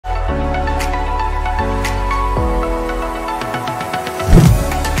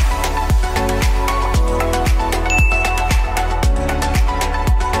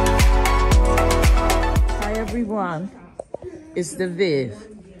is the Viv.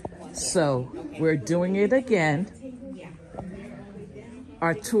 So we're doing it again.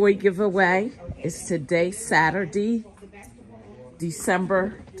 Our toy giveaway is today, Saturday,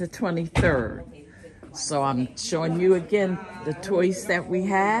 December the 23rd. So I'm showing you again the toys that we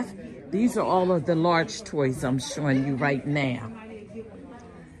have. These are all of the large toys I'm showing you right now.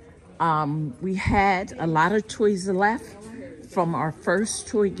 We had a lot of toys left from our first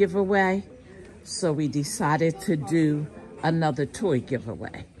toy giveaway, so we decided to do another toy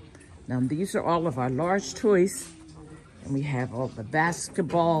giveaway. Now these are all of our large toys, and we have all the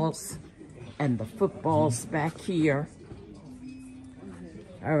basketballs and the footballs back here.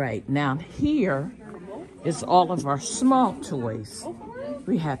 All right, now here is all of our small toys.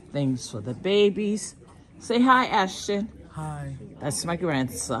 We have things for the babies. Say hi, Ashton. Hi. That's my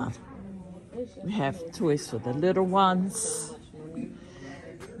grandson. We have toys for the little ones.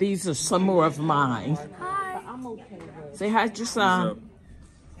 These are some more of mine. Hi. Say hi, Jason.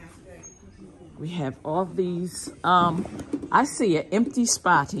 We have all these. I see an empty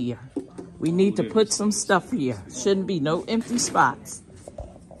spot here. We need to put some stuff here. Shouldn't be no empty spots.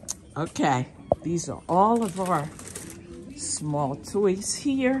 Okay, these are all of our small toys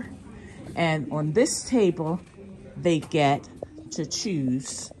here. And on this table, they get to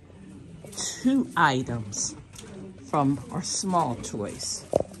choose 2 items from our small toys.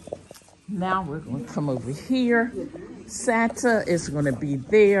 Now we're going to come over here. Santa is going to be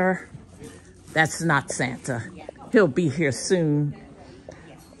there. That's not Santa. He'll be here soon.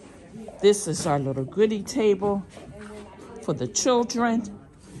 This is our little goodie table for the children.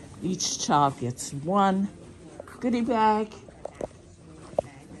 Each child gets 1 goodie bag.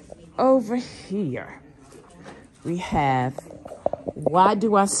 Over here, we have, why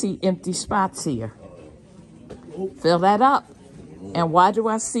do I see empty spots here? Fill that up. And why do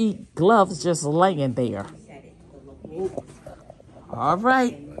I see gloves just laying there? All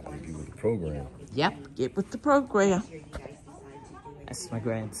right. Get with the program. Yep, get with the program. That's my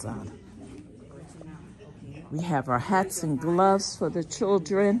grandson. We have our hats and gloves for the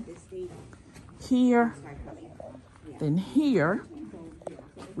children here. Then here,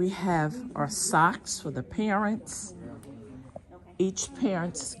 we have our socks for the parents. Each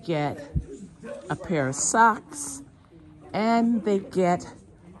parents get a pair of socks, and they get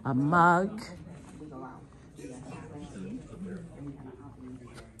a mug.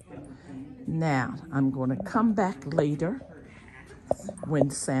 Now, I'm going to come back later when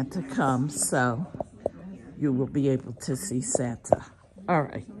Santa comes, so you will be able to see Santa. All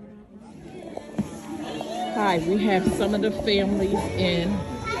right. Hi, we have some of the families in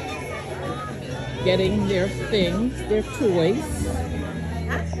getting their things, their toys.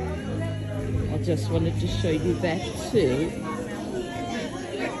 I just wanted to show you that too.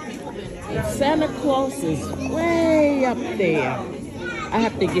 And Santa Claus is way up there. I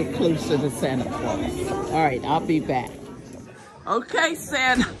have to get closer to Santa Claus. All right, I'll be back. Okay,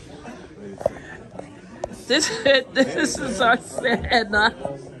 Santa. This is our Santa.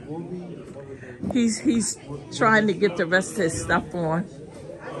 He's trying to get the rest of his stuff on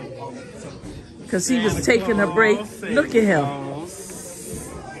because he was taking a break. Look at him.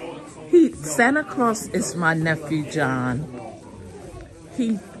 Santa Claus is my nephew, John.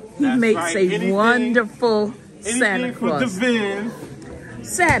 He makes a wonderful Santa Claus.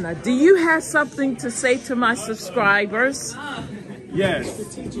 Santa, do you have something to say to my subscribers?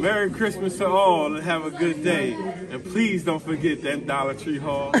 Yes. Merry Christmas to all and have a good day. And please don't forget that Dollar Tree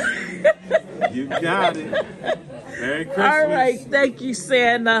haul. You got it. Merry Christmas. All right. Thank you,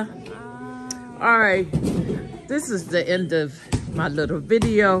 Santa. All right. This is the end of my little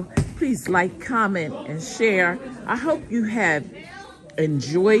video. Please like, comment, and share. I hope you have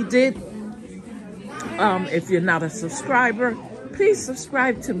enjoyed it. If you're not a subscriber, please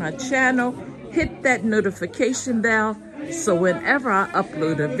subscribe to my channel. Hit that notification bell so whenever I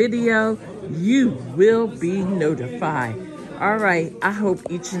upload a video, you will be notified. All right, I hope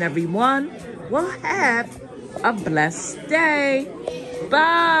each and every one will have a blessed day.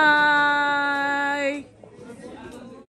 Bye.